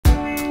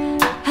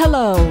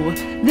Hello,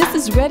 this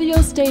is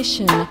radio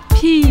station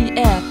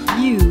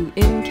PFUNK.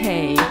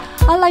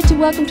 I'd like to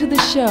welcome to the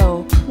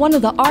show one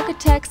of the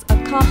architects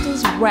of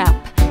Compton's rap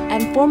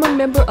and former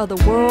member of the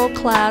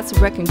world-class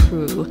wrecking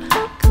crew.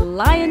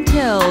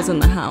 Cli-N-Tel's in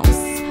the house.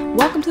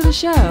 Welcome to the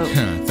show.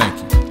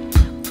 Thank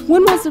you.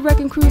 When was the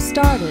wrecking crew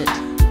started?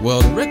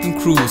 Well, the wrecking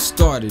crew was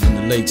started in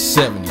the late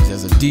 70s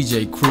as a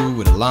DJ crew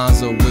with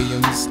Alonzo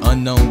Williams,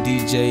 Unknown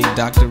DJ,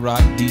 Dr. Rock,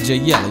 DJ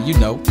Yella, you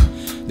know.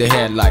 They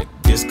had like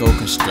Disco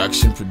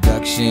Construction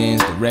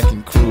Productions, the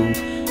wrecking crew,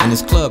 and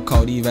this club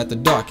called Eve at the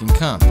Dark in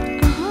Compton.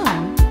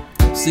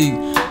 See,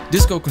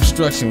 Disco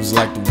Construction was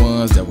like the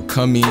ones that would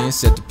come in,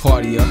 set the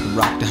party up, and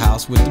rock the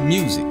house with the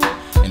music.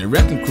 And the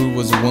wrecking crew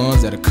was the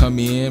ones that would come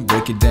in,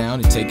 break it down,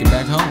 and take it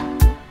back home.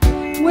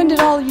 When did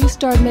all of you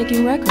start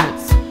making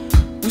records?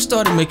 We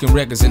started making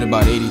records in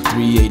about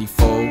 83,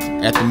 84,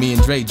 after me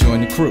and Dre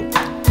joined the crew.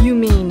 You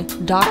mean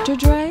Dr.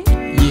 Dre?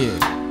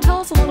 Yeah. Tell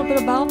us a little bit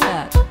about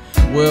that.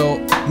 Well,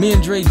 me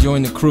and Dre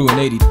joined the crew in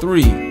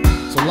 83,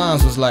 so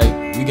Lines was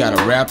like, we got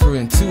a rapper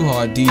and two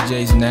hard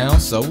DJs now,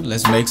 so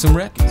let's make some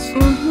records.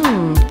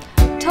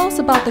 Tell us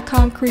about the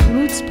Concrete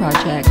Roots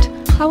project.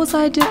 How was the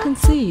idea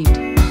conceived?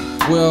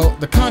 Well,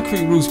 the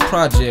Concrete Roots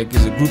project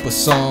is a group of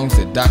songs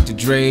that Dr.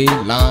 Dre,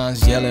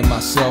 Lines, Yella, and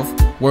myself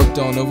worked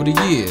on over the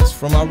years,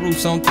 from our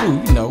roots on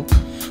through, you know.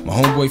 My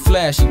homeboy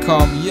Flash, he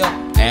called me up,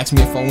 asked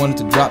me if I wanted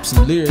to drop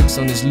some lyrics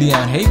on this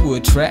Leon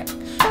Haywood track.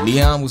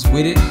 Leon was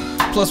with it,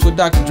 plus what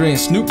Dr. Dre and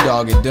Snoop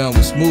Dogg had done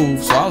was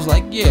Smooth, so I was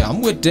like, yeah,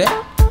 I'm with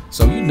that.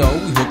 So you know,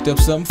 we hooked up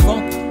something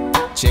funky.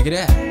 Check it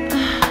out.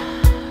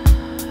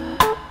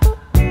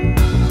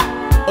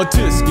 A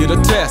tisket, a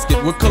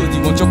tasket, what color do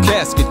you want your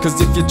casket?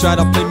 Cause if you try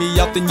to play me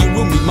out, then you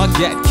will meet my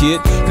gat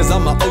kid. Cause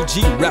I'm an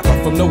OG rapper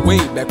from the way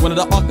back, one of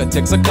the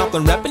architects of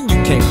Compton rapping,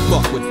 you can't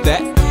fuck with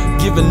that.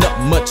 Giving up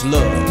much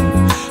love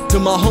to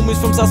my homies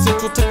from South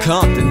Central to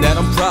Compton that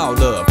I'm proud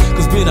of.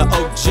 Cause being an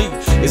OG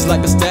is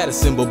like a status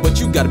symbol, but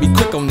you gotta be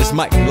quick on this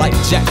mic like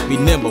Jack, be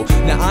nimble.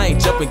 Now I ain't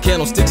jumping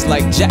candlesticks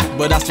like Jack,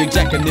 but I straight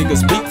jack a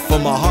nigga's beat for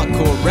my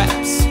hardcore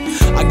raps.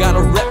 I got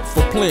a rep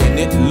for playing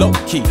it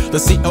low-key. The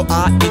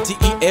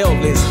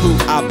Cli-N-Tel is who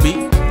I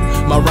be.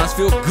 My rhymes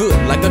feel good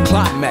like a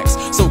climax,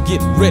 so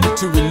get ready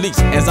to release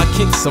as I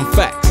kick some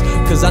facts.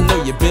 Cause I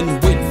know you've been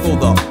waiting for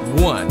the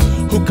one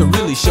who can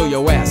really show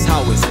your ass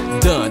how it's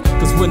done.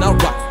 Cause when I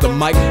rock the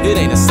mic, it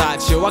ain't a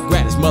sideshow. I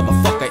grab this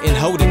motherfucker and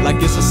hold it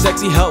like it's a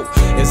sexy hoe.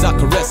 As I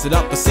caress it,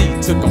 I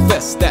proceed to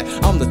confess that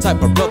I'm the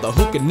type of brother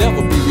who can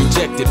never be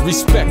rejected,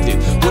 respected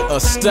with a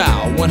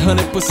style,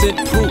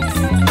 100% proof.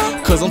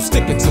 Cause I'm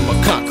sticking to my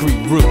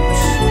concrete roots.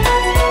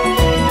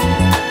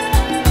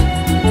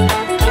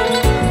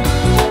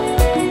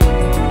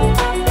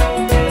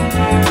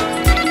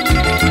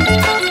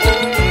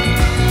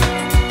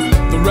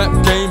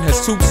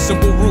 Two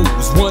simple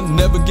rules. One,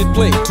 never get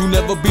played. Two,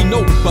 never be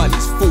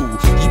nobody's fool.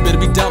 You better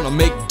be down to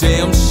make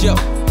damn sure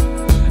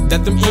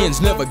that them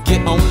ends never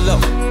get on low.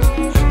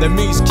 That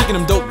means kicking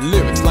them dope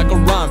lyrics like a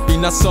rhyme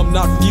fiend. Not some,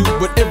 not few,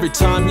 but every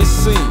time you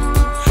sing.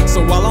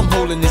 So while I'm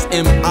holding this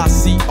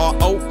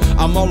M-I-C-R-O,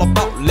 I'm all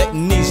about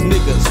letting these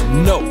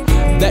niggas know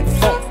that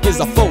funk is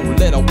a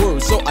four-letter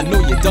word. So I know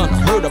you done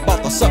heard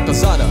about the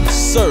suckers I done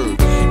served.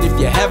 If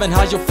you haven't,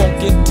 how's your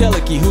funkin'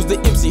 teleky? Who's the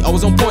MC?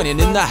 Always on point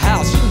and in the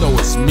house, you know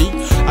it's me.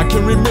 I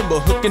can remember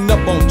hooking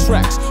up on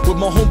tracks with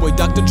my homeboy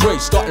Dr. Dre,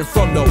 starting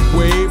from the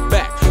way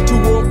back. Two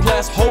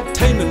world-class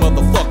hope-taming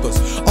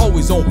motherfuckers,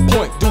 always on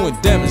point, doing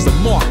damage to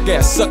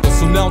mark-ass suckers.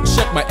 So now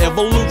check my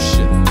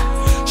evolution.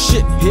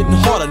 Shit hitting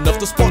hard enough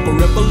to spark a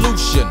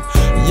revolution.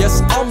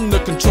 Yes, I'm the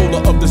controller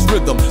of this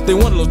rhythm. They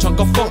want a little chunk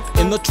of funk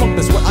in the trunk,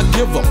 that's what I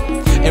give them.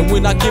 And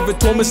when I give it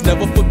to them, it's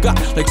never forgot.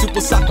 Like Super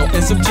Socko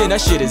and some gin,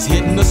 that shit is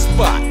hitting the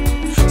spot.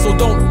 So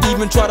don't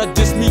even try to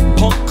diss me,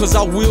 punk, cause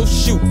I will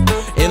shoot.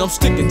 And I'm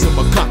sticking to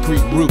my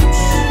concrete roots.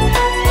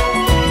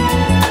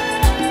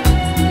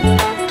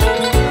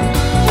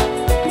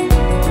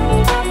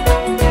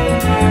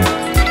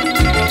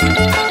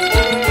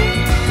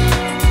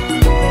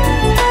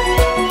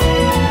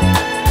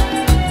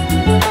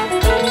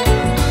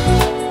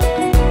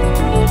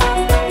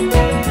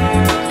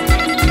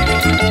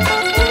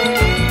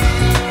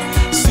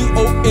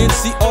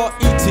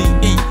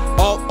 C-R-E-T-E,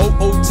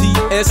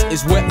 R-O-O-T-S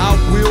is where I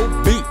will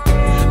be.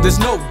 There's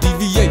no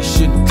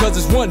deviation, cause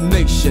it's one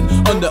nation,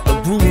 under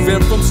a groove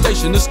and from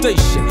station to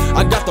station.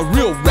 I got the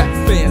real rap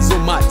fans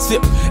on my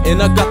tip,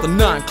 and I got the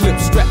 9-clip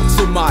strapped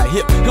to my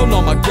hip. Hell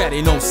no, my gat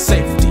ain't on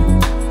safety.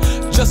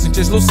 Just in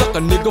case little sucker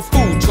nigga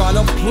fool try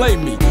to play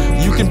me.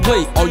 You can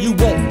play all you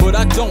want, but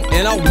I don't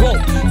and I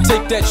won't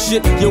take that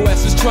shit your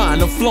ass is trying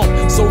to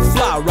flaunt. So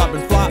fly,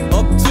 Robin, fly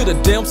up to the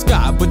damn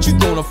sky, but you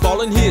gonna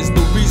fall, and here's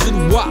the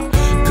reason why.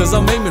 Cause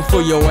I'm aiming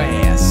for your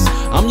ass.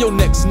 I'm your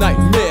next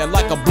nightmare,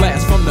 like a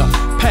blast from the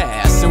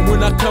past. And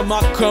when I come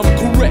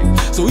correct.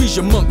 So ease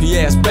your monkey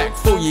ass back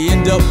before you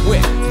end up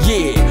wet.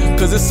 Yeah,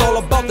 cause it's all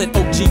about that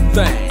OG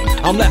thing.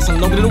 I'm lasting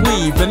longer than a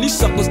weave, and these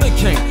suckers, they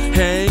can't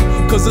hang.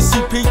 Cause the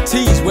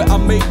CPT's where I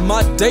made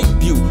my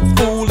debut.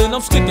 Fool, and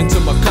I'm sticking to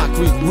my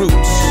concrete roots.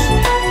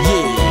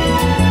 Yeah.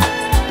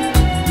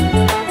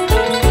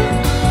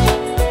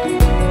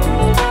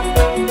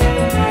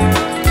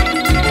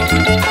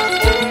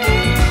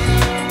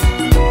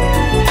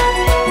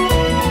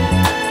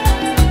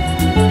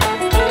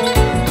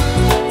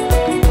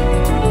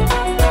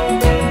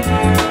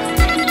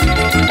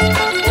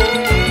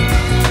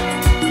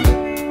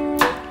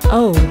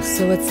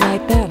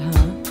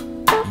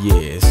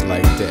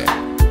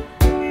 that.